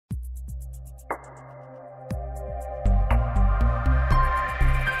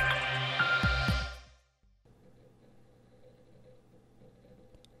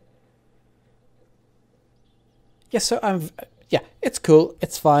Yeah, so yeah, it's cool,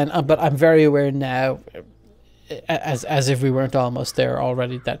 it's fine, but I'm very aware now, as if we weren't almost there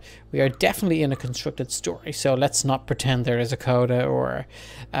already, that we are definitely in a constructed story. So let's not pretend there is a coda or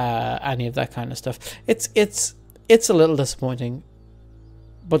any of that kind of stuff. It's a little disappointing,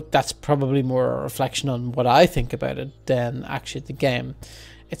 but that's probably more a reflection on what I think about it than actually the game.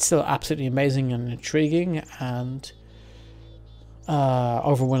 It's still absolutely amazing and intriguing, and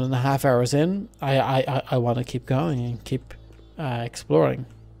over 1.5 hours in, I want to keep going and keep exploring.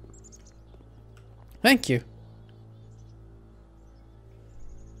 Thank you.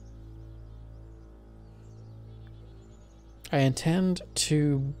 I intend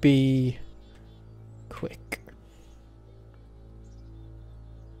to be quick.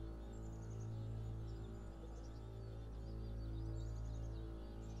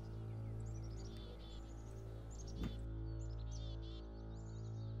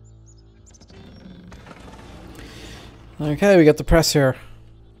 Okay, we got the press here.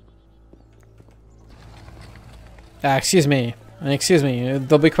 Excuse me. Excuse me.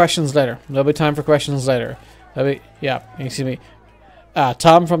 There'll be questions later. There'll be time for questions later. Yeah, excuse me.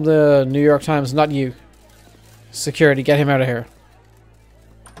 Tom from the New York Times, not you. Security, get him out of here.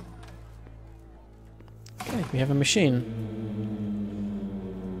 Okay, we have a machine.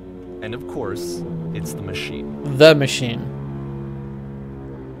 And of course, it's the machine. The machine.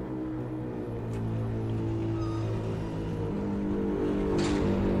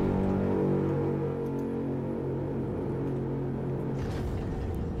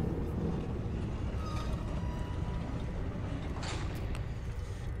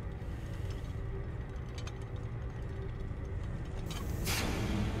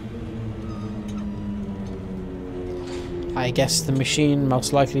 I guess the machine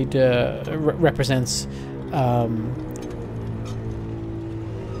most likely represents how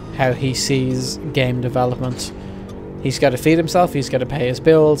he sees game development. He's got to feed himself, he's got to pay his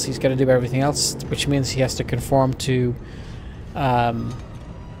bills, he's got to do everything else, which means he has to conform to,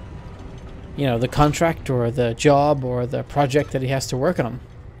 you know, the contract or the job or the project that he has to work on.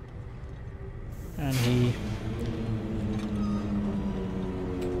 And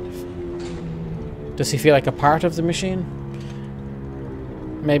does he feel like a part of the machine?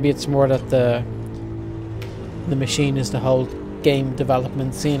 Maybe it's more that the machine is the whole game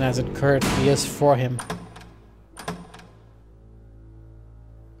development scene as it currently is for him.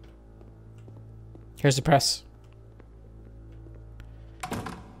 Here's the press.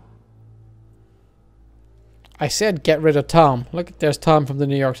 I said get rid of Tom. Look, there's Tom from the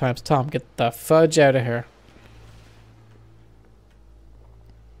New York Times. Tom, get the fudge out of here.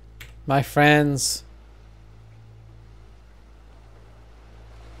 My friends.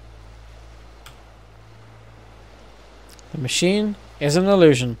 The machine is an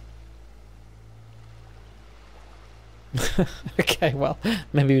illusion. Okay, well,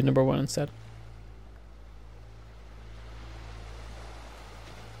 maybe number one instead.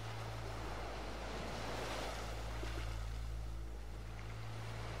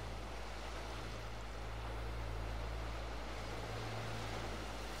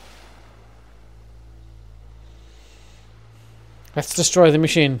 Let's destroy the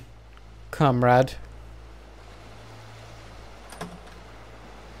machine, comrade.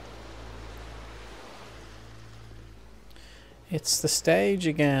 It's the stage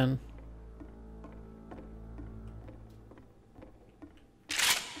again.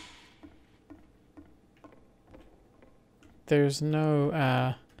 There's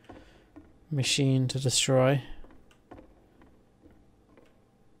no machine to destroy.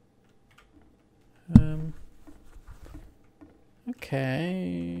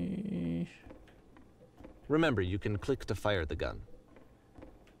 Okay. Remember, you can click to fire the gun.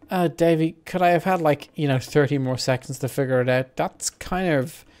 Davey, could I have had, like, 30 more seconds to figure it out? That's kind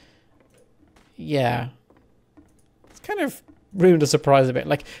of... Yeah. It's kind of ruined the surprise a bit.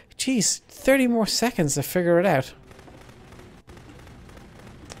 Like, geez, 30 more seconds to figure it out.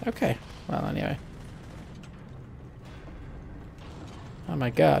 Okay. Well, anyway. Oh my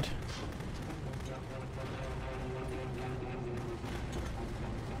god.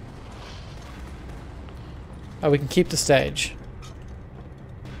 Oh, we can keep the stage.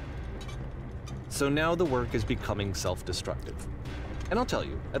 So now the work is becoming self-destructive. And I'll tell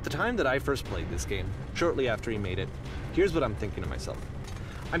you, at the time that I first played this game, shortly after he made it, here's what I'm thinking to myself.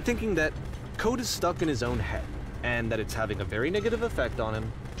 I'm thinking that Coda is stuck in his own head, and that it's having a very negative effect on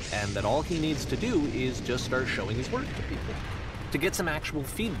him, and that all he needs to do is just start showing his work to people, to get some actual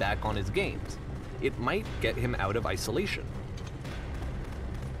feedback on his games. It might get him out of isolation.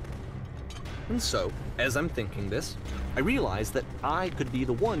 And so, as I'm thinking this, I realize that I could be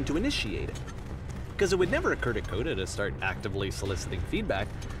the one to initiate it. because it would never occur to Coda to start actively soliciting feedback,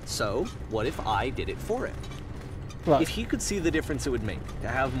 so what if I did it for him? Right. If he could see the difference it would make to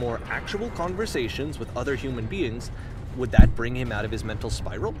have more actual conversations with other human beings, would that bring him out of his mental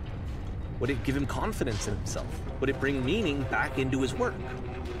spiral? Would it give him confidence in himself? Would it bring meaning back into his work?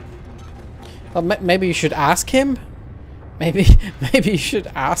 Well, maybe you should ask him. Maybe you should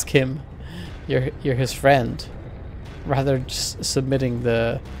ask him. You're his friend, rather than just submitting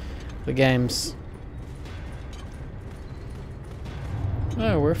the games.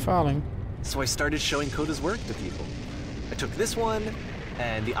 Oh, we're falling. So I started showing Coda's work to people. I took this one,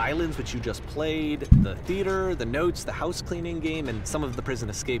 and the islands which you just played, the theater, the notes, the house cleaning game, and some of the prison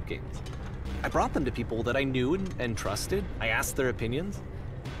escape games. I brought them to people that I knew and trusted. I asked their opinions.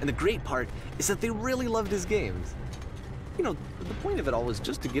 And the great part is that they really loved his games. You know, the point of it all was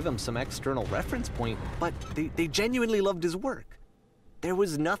just to give him some external reference point, but they genuinely loved his work. There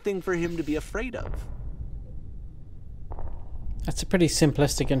was nothing for him to be afraid of. That's a pretty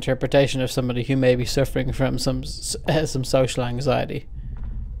simplistic interpretation of somebody who may be suffering from some social anxiety.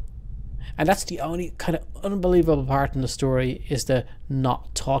 And that's the only kind of unbelievable part in the story, is the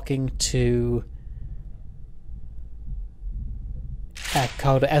not talking to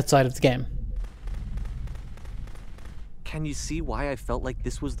Coda outside of the game. Can you see why I felt like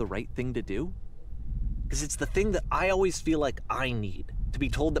this was the right thing to do? Because it's the thing that I always feel like I need, to be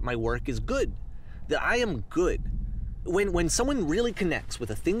told that my work is good, that I am good. When someone really connects with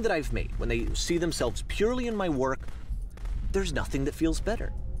a thing that I've made, when they see themselves purely in my work, there's nothing that feels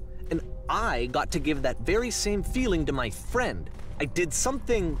better. And I got to give that very same feeling to my friend. I did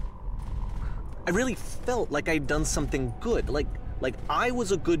something... I really felt like I'd done something good, like I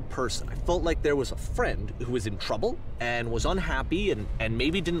was a good person. I felt like there was a friend who was in trouble and was unhappy and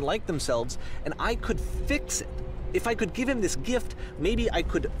maybe didn't like themselves, and I could fix it. If I could give him this gift, maybe I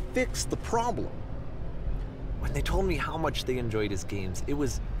could fix the problem. When they told me how much they enjoyed his games, it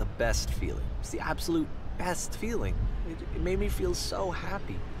was the best feeling. It was the absolute best feeling. It made me feel so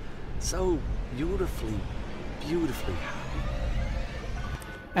happy. So beautifully, beautifully happy.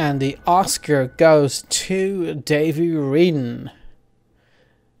 And the Oscar goes to Davy Reedon.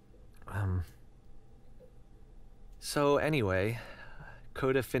 So anyway,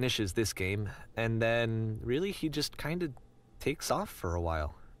 Coda finishes this game, and then really he just kind of takes off for a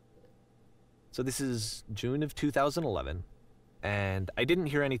while. So this is June of 2011, and I didn't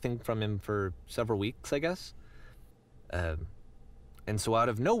hear anything from him for several weeks, I guess. And so out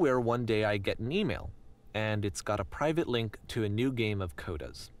of nowhere, one day I get an email, and it's got a private link to a new game of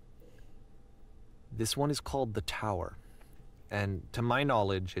Coda's. This one is called The Tower, and to my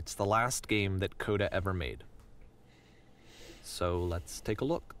knowledge, it's the last game that Coda ever made. So let's take a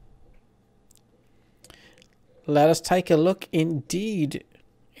look. Let us take a look indeed,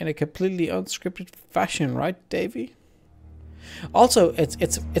 in a completely unscripted fashion, right, Davy? Also,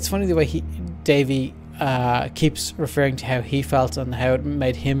 it's funny the way Davy keeps referring to how he felt and how it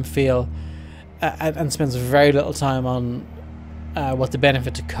made him feel, and spends very little time on what the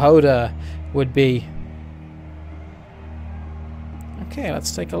benefit to Coda would be. Okay,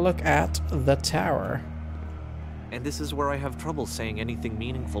 let's take a look at The Tower. And this is where I have trouble saying anything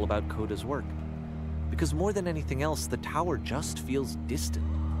meaningful about Coda's work. Because more than anything else, The Tower just feels distant.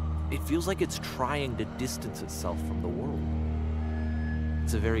 It feels like it's trying to distance itself from the world.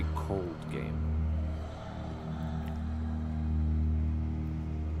 It's a very cold game.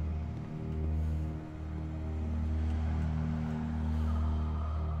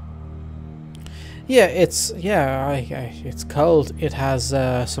 Yeah, it's cold. It has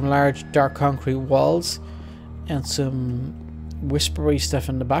some large dark concrete walls and some whispery stuff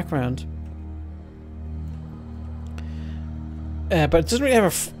in the background. But it doesn't really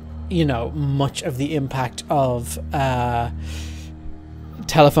have, much of the impact of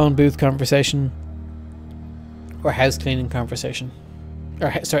telephone booth conversation or house cleaning conversation,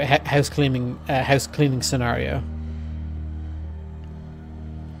 or sorry, house cleaning scenario.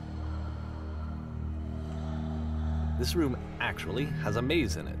 This room actually has a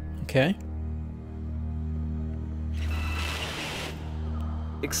maze in it. Okay.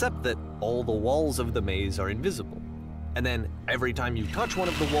 Except that all the walls of the maze are invisible. And then every time you touch one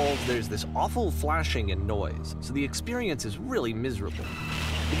of the walls, there's this awful flashing and noise, so the experience is really miserable.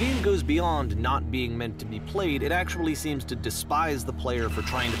 The game goes beyond not being meant to be played, it actually seems to despise the player for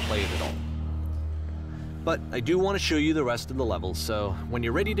trying to play it at all. But I do want to show you the rest of the levels, so when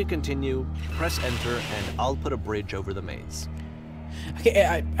you're ready to continue, press enter and I'll put a bridge over the maze.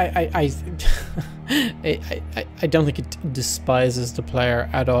 Okay, I don't think it despises the player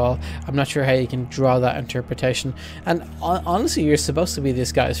at all. I'm not sure how you can draw that interpretation. And honestly, you're supposed to be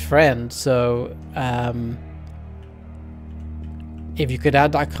this guy's friend, so if you could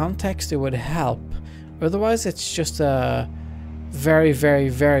add that context, it would help. Otherwise, it's just a very, very,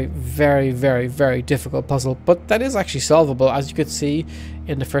 very, very, very, very difficult puzzle. But that is actually solvable. As you could see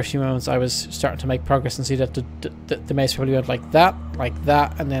in the first few moments, I was starting to make progress and see that the maze probably went like that,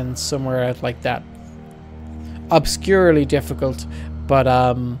 and then somewhere out like that. Obscurely difficult, but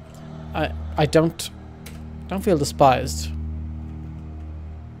I don't feel despised.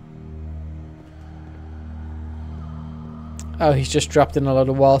 Oh, he's just dropped in a lot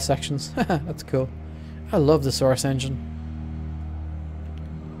of wall sections. That's cool. I love the source engine.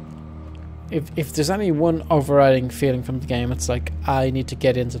 If there's any one overriding feeling from the game, it's like I need to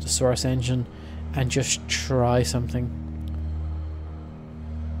get into the source engine and just try something.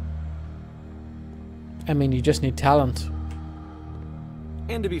 I mean, you just need talent.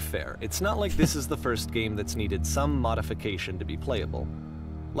 And to be fair, it's not like this is the first game that's needed some modification to be playable.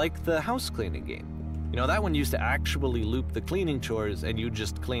 Like the house cleaning game. You know, that one used to actually loop the cleaning chores and you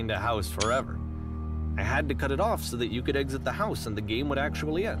just cleaned a house forever. I had to cut it off so that you could exit the house and the game would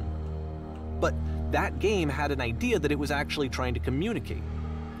actually end. But that game had an idea that it was actually trying to communicate.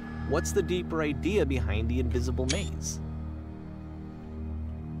 What's the deeper idea behind the invisible maze?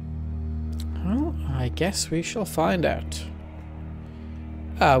 Well, I guess we shall find out.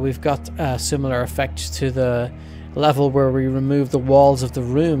 We've got a similar effect to the level where we remove the walls of the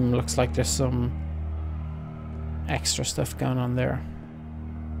room. Looks like there's some extra stuff going on there.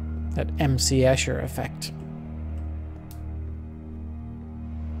 That MC Escher effect.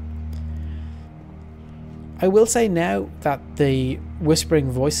 I will say now that the whispering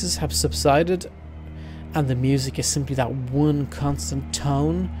voices have subsided and the music is simply that one constant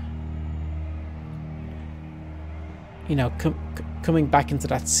tone. You know, coming back into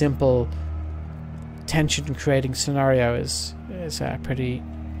that simple tension creating scenario is pretty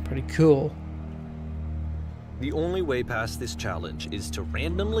cool. The only way past this challenge is to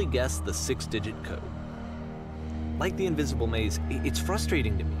randomly guess the 6-digit code. Like the invisible maze, it's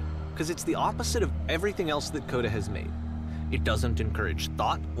frustrating to me, because it's the opposite of everything else that Coda has made. It doesn't encourage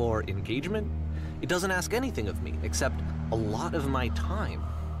thought or engagement. It doesn't ask anything of me, except a lot of my time.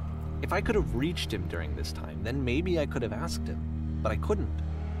 If I could have reached him during this time, then maybe I could have asked him, but I couldn't.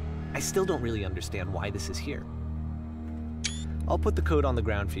 I still don't really understand why this is here. I'll put the code on the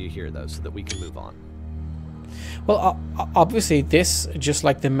ground for you here, though, so that we can move on. Well, obviously this, just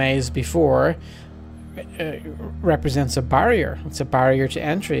like the maze before, represents a barrier. It's a barrier to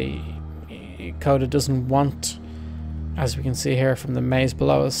entry. Coda doesn't want, as we can see here from the maze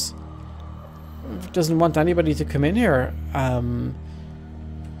below us, doesn't want anybody to come in here.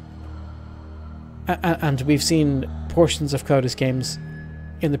 And we've seen portions of Coda's games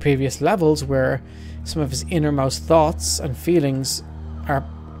in the previous levels where some of his innermost thoughts and feelings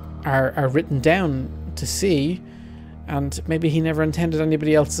are written down to see, and maybe he never intended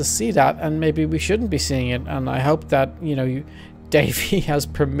anybody else to see that, and maybe we shouldn't be seeing it. And I hope that, you know, Davey has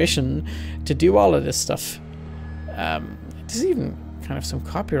permission to do all of this stuff. There's even kind of some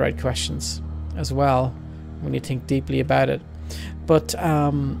copyright questions as well when you think deeply about it, but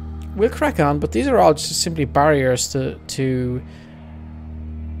we'll crack on. But these are all just simply barriers to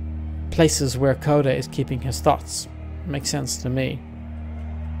places where Coda is keeping his thoughts. Makes sense to me.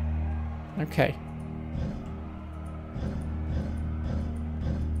 Okay.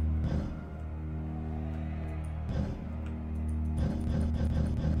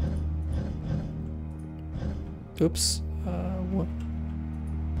 Oops. What?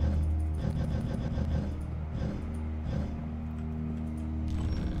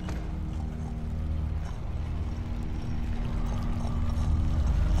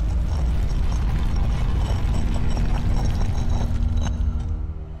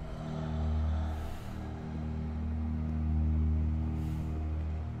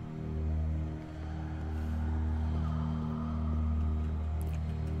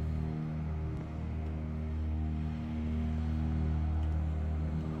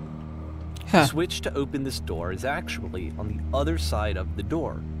 The switch to open this door is actually on the other side of the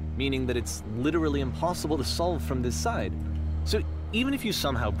door, meaning that it's literally impossible to solve from this side. So even if you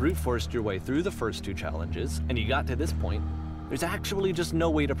somehow brute forced your way through the first 2 challenges and you got to this point, there's actually just no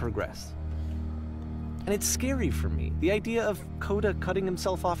way to progress. And it's scary for me, the idea of Coda cutting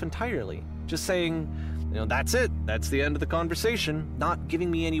himself off entirely, just saying, you know, that's it, that's the end of the conversation, not giving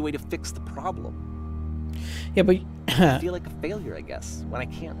me any way to fix the problem. Yeah, but I feel like a failure, I guess, when I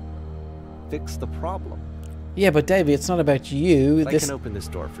can't fix the problem. Yeah, but Davey, it's not about you. I can open this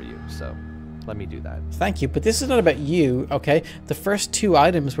door for you, so let me do that. Thank you, but this is not about you, okay? The first 2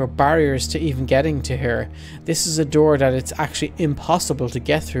 items were barriers to even getting to her. This is a door that it's actually impossible to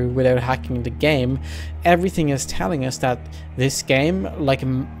get through without hacking the game. Everything is telling us that this game, like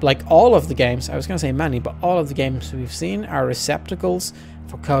all of the games, I was going to say many, but all of the games we've seen are receptacles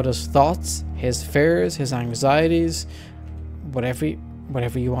for Coda's thoughts, his fears, his anxieties, whatever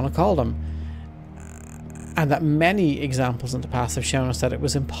you want to call them. And that many examples in the past have shown us that it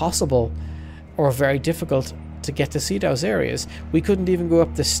was impossible or very difficult to get to see those areas. We couldn't even go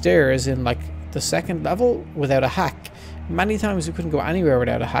up the stairs in like the 2nd level without a hack. Many times we couldn't go anywhere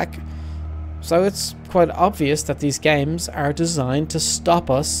without a hack. So it's quite obvious that these games are designed to stop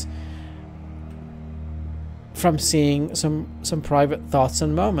us from seeing some private thoughts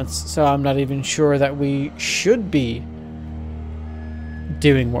and moments. So I'm not even sure that we should be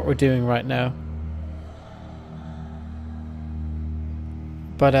doing what we're doing right now.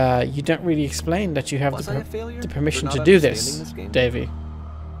 But you don't really explain that you have the permission to do this, Davey.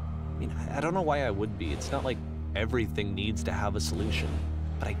 I mean, I don't know why I would be. It's not like everything needs to have a solution,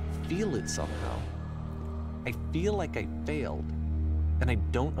 but I feel it somehow. I feel like I failed, and I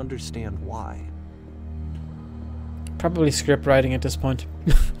don't understand why. Probably script writing at this point.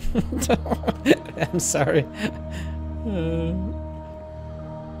 I'm sorry.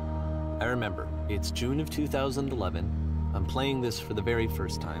 I remember, it's June of 2011. I'm playing this for the very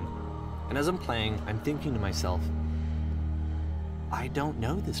first time, and as I'm playing, I'm thinking to myself, I don't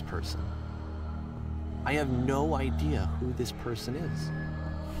know this person. I have no idea who this person is.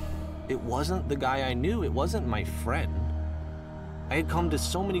 It wasn't the guy I knew, it wasn't my friend. I had come to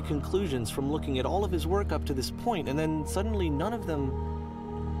so many conclusions from looking at all of his work up to this point, and then suddenly none of them...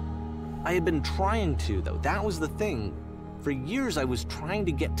 I had been trying to, though. That was the thing. For years I was trying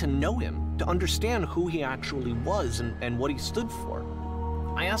to get to know him, to understand who he actually was and what he stood for.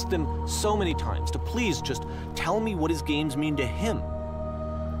 I asked him so many times to please just tell me what his games mean to him.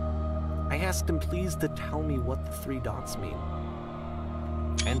 I asked him please to tell me what the 3 dots mean.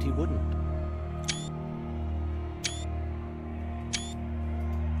 And he wouldn't.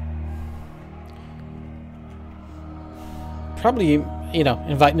 Probably, you know,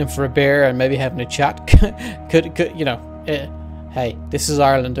 inviting him for a beer and maybe having a chat could you know, hey, this is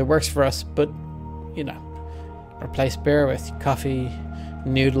Ireland, it works for us, but, you know, replace beer with coffee,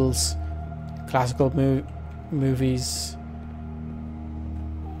 noodles, classical movies.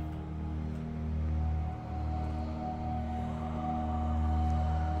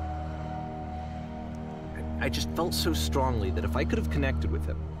 I just felt so strongly that if I could have connected with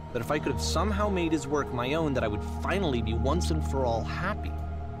him, that if I could have somehow made his work my own, that I would finally be once and for all happy.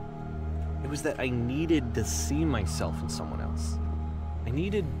 It was that I needed to see myself in someone else. I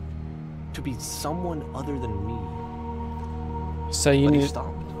needed to be someone other than me. So you He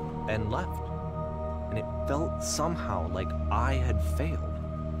stopped and left, and it felt somehow like I had failed.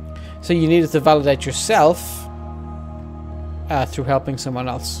 So you needed to validate yourself through helping someone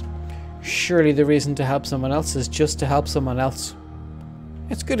else. Surely the reason to help someone else is just to help someone else.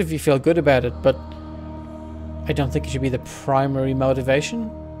 It's good if you feel good about it, but I don't think it should be the primary motivation.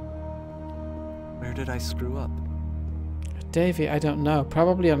 Where did I screw up? Davey, I don't know.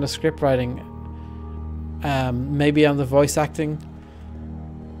 Probably on the script writing. Maybe on the voice acting.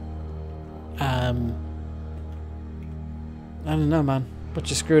 I don't know, man. But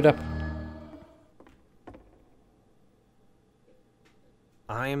you screwed up.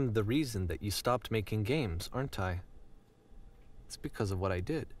 I'm the reason that you stopped making games, aren't I? It's because of what I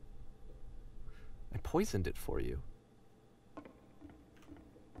did. I poisoned it for you.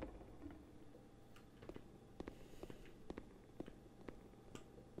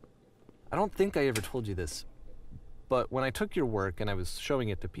 I don't think I ever told you this, but when I took your work and I was showing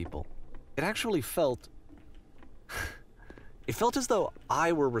it to people, it actually felt... it felt as though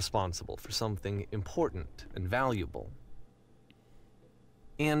I were responsible for something important and valuable.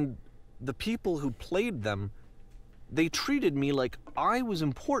 And the people who played them, they treated me like I was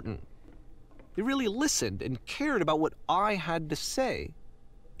important. They really listened and cared about what I had to say.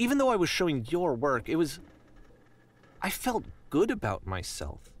 Even though I was showing your work, it was... I felt good about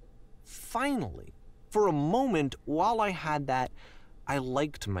myself. Finally, for a moment, while I had that, I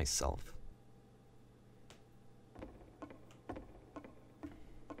liked myself.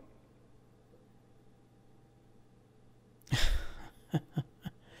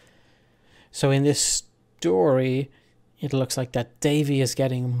 So in this story, it looks like that Davy is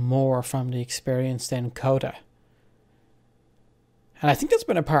getting more from the experience than Coda. And I think that's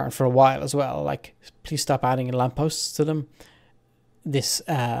been apparent for a while as well. Like, please stop adding lampposts to them. This,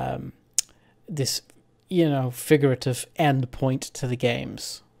 you know, figurative end point to the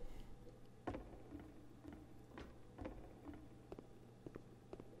games.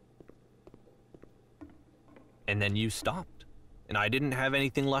 And then you stopped, and I didn't have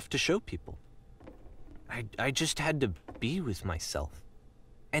anything left to show people. I just had to be with myself.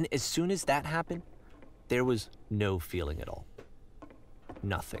 And as soon as that happened, there was no feeling at all.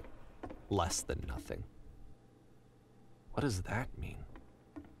 Nothing. Less than nothing. What does that mean?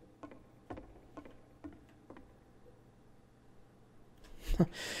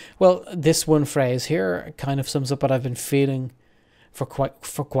 Well, this one phrase here kind of sums up what I've been feeling for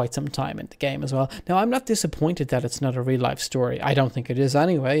quite some time in the game as well. Now, I'm not disappointed that it's not a real life story. I don't think it is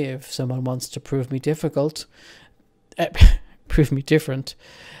anyway. If someone wants to prove me difficult, prove me different,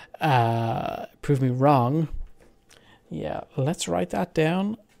 prove me wrong, yeah, let's write that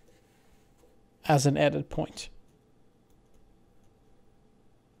down as an edit point.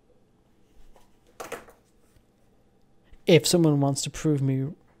 If someone wants to prove me...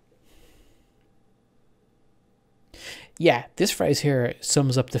 Yeah, this phrase here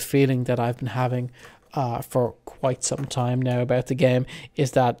sums up the feeling that I've been having for quite some time now about the game,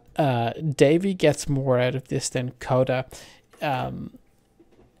 is that Davy gets more out of this than Coda, and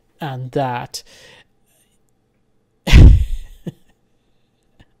that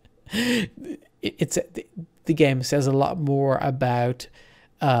the game says a lot more about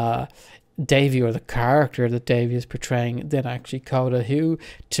Davy, or the character that Davy is portraying, than actually Coda, who,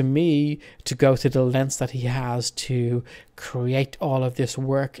 to me, to go to the lengths that he has to create all of this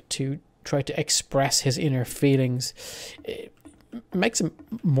work to try to express his inner feelings, it makes him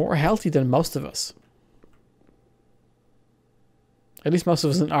more healthy than most of us. At least most of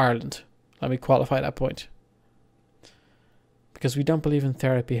us in Ireland. Let me qualify that point. Because we don't believe in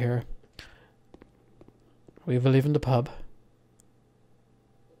therapy here. We believe in the pub.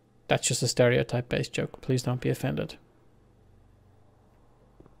 That's just a stereotype-based joke. Please don't be offended.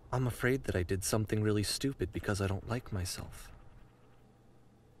 I'm afraid that I did something really stupid because I don't like myself.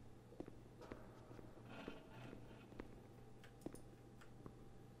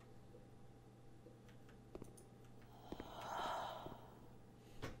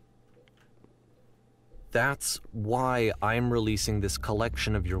 That's why I'm releasing this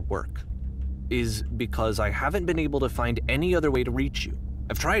collection of your work, is because I haven't been able to find any other way to reach you.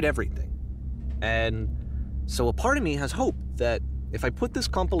 I've tried everything. And so a part of me has hope that if I put this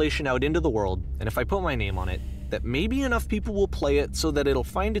compilation out into the world, and if I put my name on it, that maybe enough people will play it so that it'll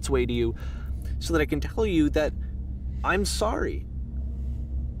find its way to you, so that I can tell you that I'm sorry.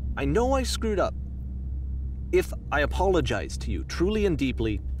 I know I screwed up. If I apologize to you truly and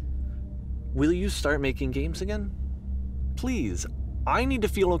deeply, will you start making games again? Please. I need to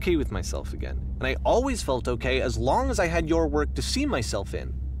feel okay with myself again. And I always felt okay as long as I had your work to see myself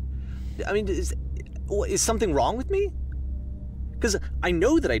in. I mean, is something wrong with me? Because I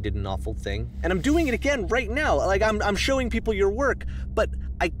know that I did an awful thing, and I'm doing it again right now. Like, I'm showing people your work, but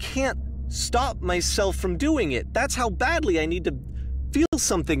I can't stop myself from doing it. That's how badly I need to feel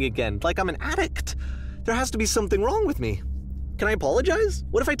something again, like I'm an addict. There has to be something wrong with me. Can I apologize?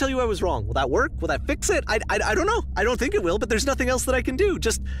 What if I tell you I was wrong? Will that work? Will that fix it? I don't know. I don't think it will, but there's nothing else that I can do.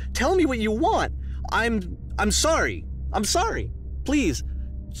 Just tell me what you want. I'm sorry. I'm sorry. Please,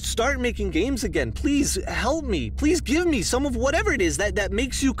 start making games again. Please help me. Please give me some of whatever it is that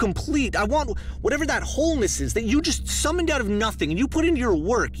makes you complete. I want whatever that wholeness is that you just summoned out of nothing and you put into your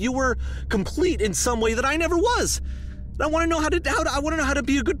work. You were complete in some way that I never was. I want to know I want to know how to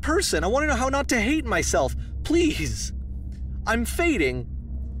be a good person. I want to know how not to hate myself. Please. I'm fading,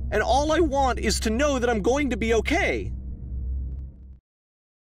 and all I want is to know that I'm going to be okay.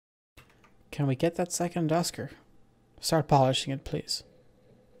 Can we get that second Oscar? Start polishing it, please.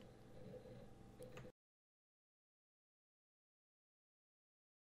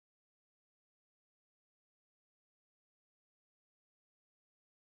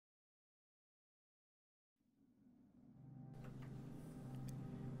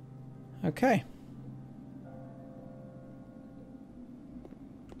 Okay.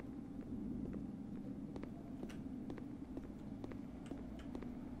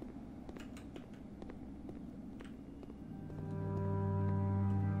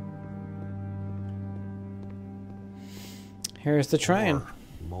 Here's the train.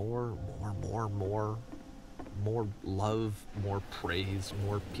 More love, more praise,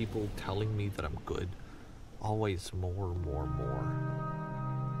 more people telling me that I'm good. Always more.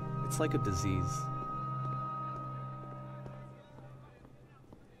 It's like a disease.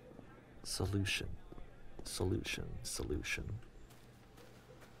 Solution.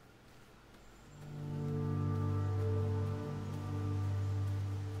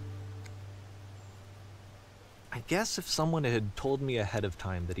 guess if someone had told me ahead of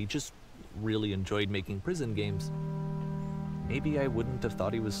time that he just really enjoyed making prison games, maybe I wouldn't have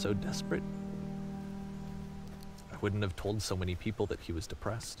thought he was so desperate. I wouldn't have told so many people that he was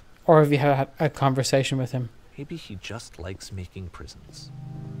depressed. Or have you had a conversation with him? Maybe he just likes making prisons.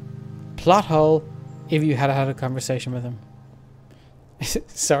 Plot hole, if you had a conversation with him.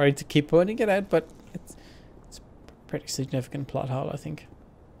 Sorry to keep pointing it out, but it's a pretty significant plot hole, I think.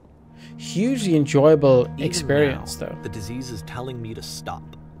 Hugely enjoyable experience, Even now, though. the disease is telling me to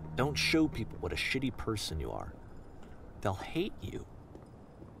stop. Don't show people what a shitty person you are. They'll hate you.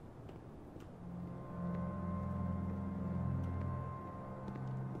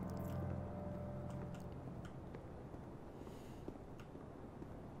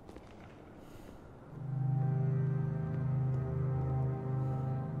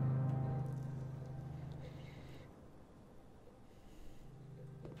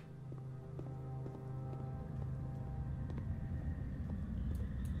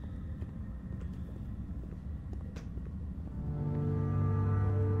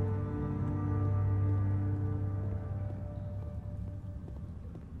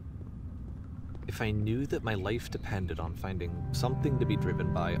 If I knew that my life depended on finding something to be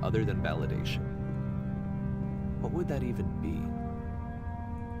driven by other than validation, what would that even be?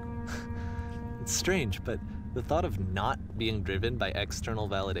 It's strange, but the thought of not being driven by external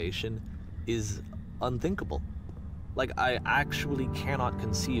validation is unthinkable. Like, I actually cannot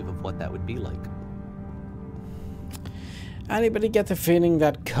conceive of what that would be like. Anybody get the feeling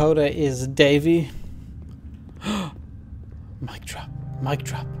that Coda is Davy? Mic drop. Mic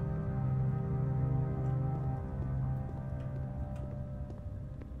drop.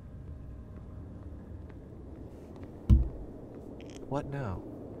 What now?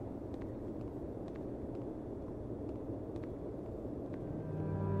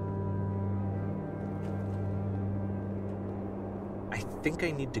 I think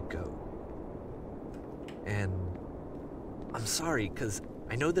I need to go. And I'm sorry, because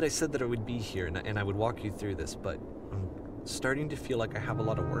I know that I said that I would be here and I would walk you through this, but I'm starting to feel like I have a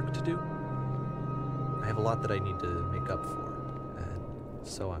lot of work to do. I have a lot that I need to make up for, and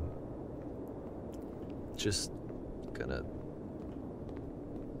so I'm just gonna...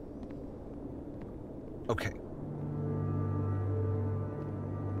 Okay.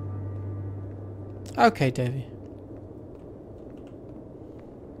 Okay, Davy.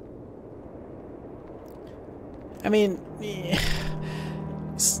 I mean,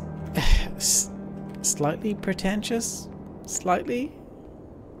 slightly pretentious, slightly.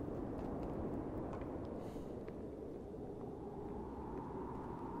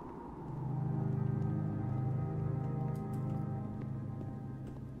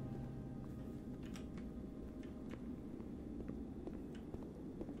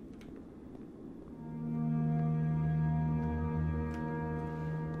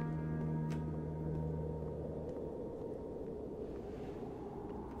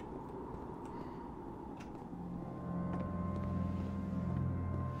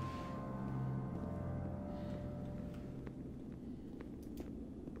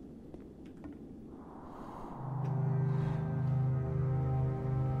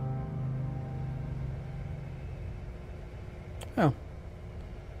 Oh.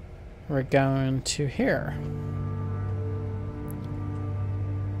 We're going to here.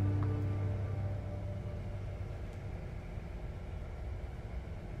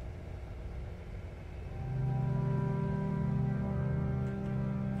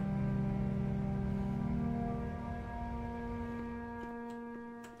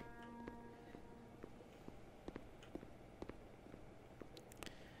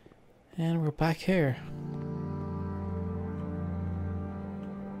 And we're back here.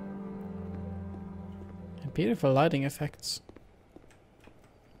 Beautiful lighting effects.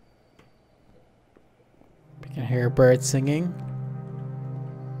 We can hear birds singing.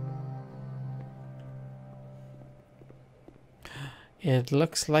 It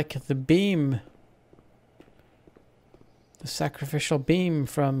looks like the beam. The sacrificial beam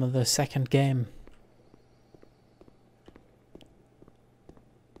from the second game.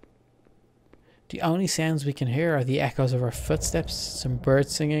 The only sounds we can hear are the echoes of our footsteps, some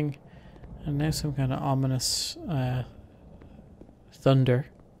birds singing, and now some kind of ominous thunder.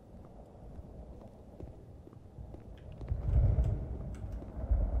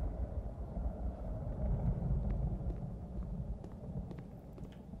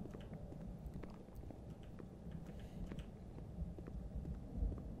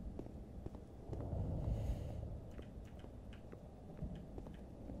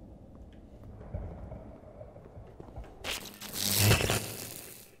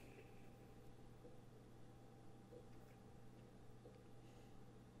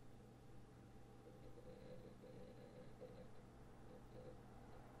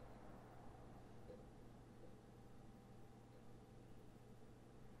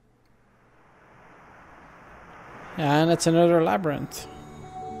 And it's another labyrinth.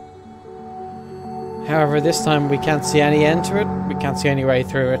 However, this time we can't see any end to it. We can't see any way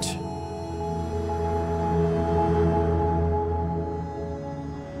through it.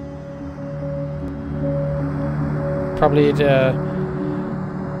 Probably the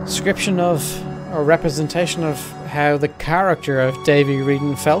description of, or representation of, how the character of Davy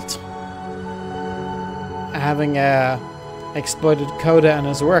Reedon felt, having exploited Coda and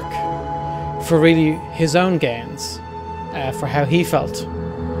his work for really his own gains, for how he felt.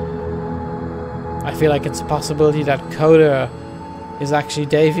 I feel like it's a possibility that Coda is actually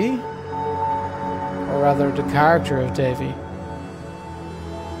Davy, or rather the character of Davy.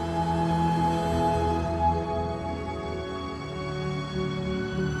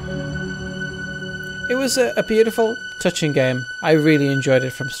 It was a beautiful, touching game. I really enjoyed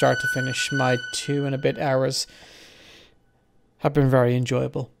it from start to finish. My 2 and a bit hours have been very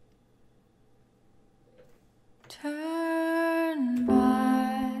enjoyable. Turn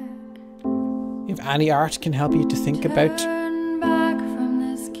back. If any art can help you to think about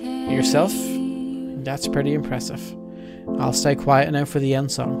yourself, that's pretty impressive. I'll stay quiet now for the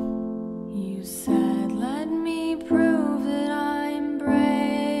end song.